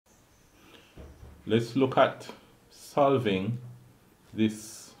let's look at solving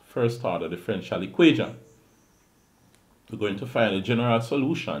this first order differential equation. We're going to find a general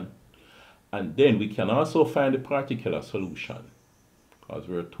solution, and then we can also find a particular solution, because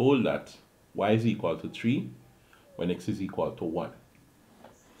we're told that y is equal to 3 when x is equal to 1.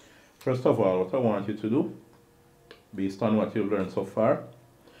 First of all, what I want you to do, based on what you've learned so far,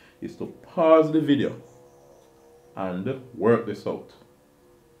 is to pause the video and work this out.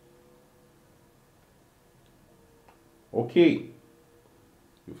 Okay,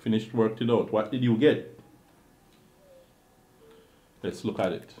 you finished working it out. What did you get? Let's look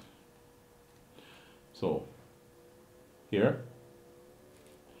at it. So here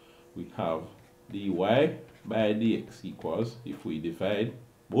we have dy by dx equals, if we divide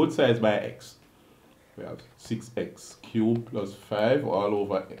both sides by x, we have 6x cubed plus 5 all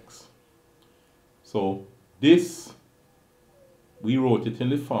over x. So this, we wrote it in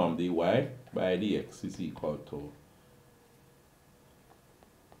the form dy by dx is equal to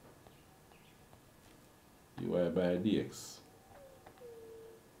dy by dx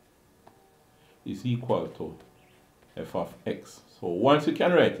is equal to f of x. So once you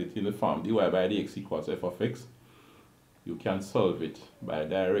can write it in the form dy by dx equals f of x, you can solve it by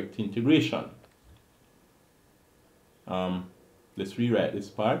direct integration. Let's rewrite this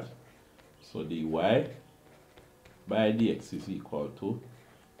part. So dy by dx is equal to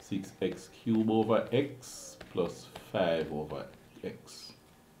 6x cubed over x plus 5 over x,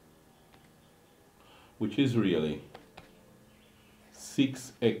 which is really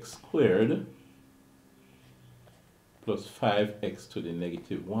 6x squared plus 5x to the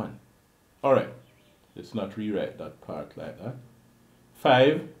negative 1. Alright, let's not rewrite that part like that.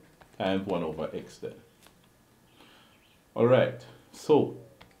 5 times 1 over x then. Alright, so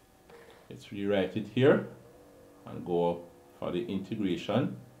let's rewrite it here and go for the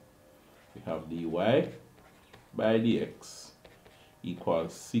integration. We have dy by dx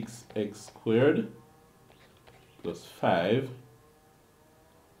equals 6x squared plus 5,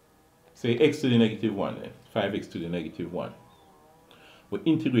 say x to the negative 1 then, 5x to the negative 1. We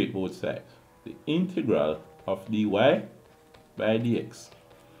integrate both sides. The integral of dy by dx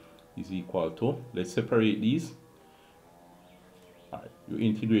is equal to, let's separate these. Alright, you're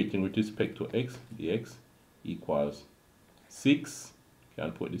integrating with respect to x, dx equals 6, you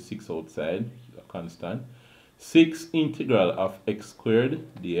can put the 6 outside, a constant. 6 integral of x squared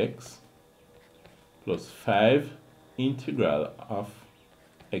dx plus 5 integral of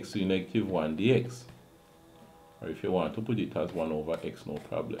x to the negative 1 dx. Or if you want to put it as 1 over x, no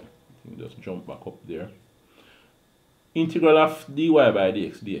problem. You can just jump back up there. Integral of dy by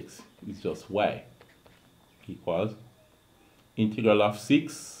dx is just y equals integral of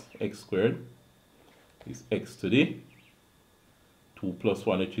 6x squared is x to the 2 plus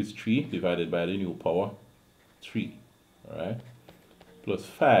 1, which is 3, divided by the new power 3. Alright, plus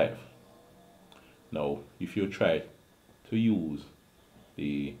 5. Now, if you try to use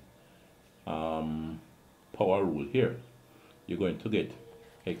the power rule here, you're going to get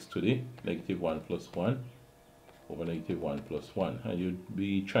x to the negative 1 plus 1 over negative 1 plus 1, and you'd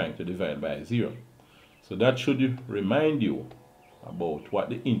be trying to divide by 0. So that should remind you about what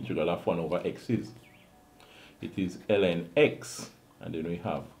the integral of 1 over x is. It is ln x, and then we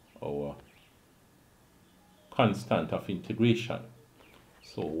have our constant of integration.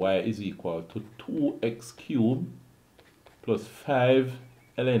 So y is equal to 2x cubed plus 5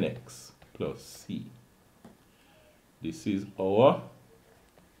 ln x plus c. This is our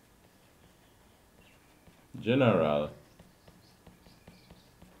general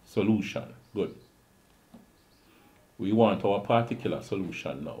solution. Good. We want our particular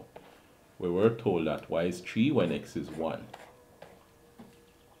solution now. We were told that y is 3 when x is 1.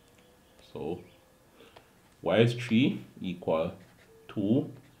 So y is 3 equal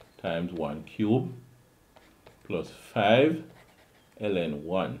 2 times 1 cubed plus 5 ln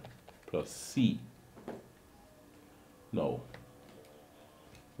 1 plus c. Now,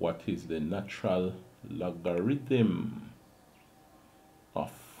 what is the natural logarithm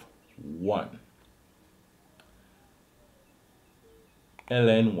of 1?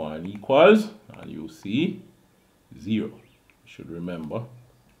 ln 1 equals, and you see, 0. You should remember,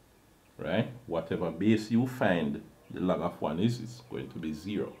 right? Whatever base you find the log of 1 is going to be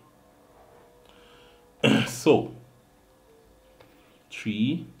 0. So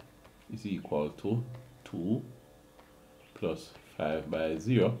 3 is equal to 2 plus 5 by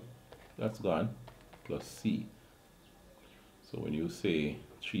 0, that's gone, plus c. So when you say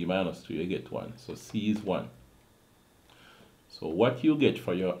 3 minus 2, you get 1. So c is 1. So what you get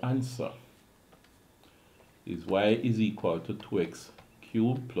for your answer is y is equal to 2x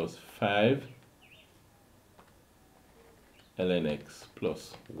cubed plus 5 ln x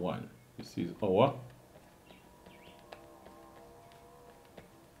plus 1. This is our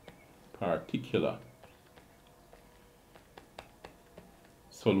particular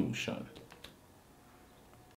solution.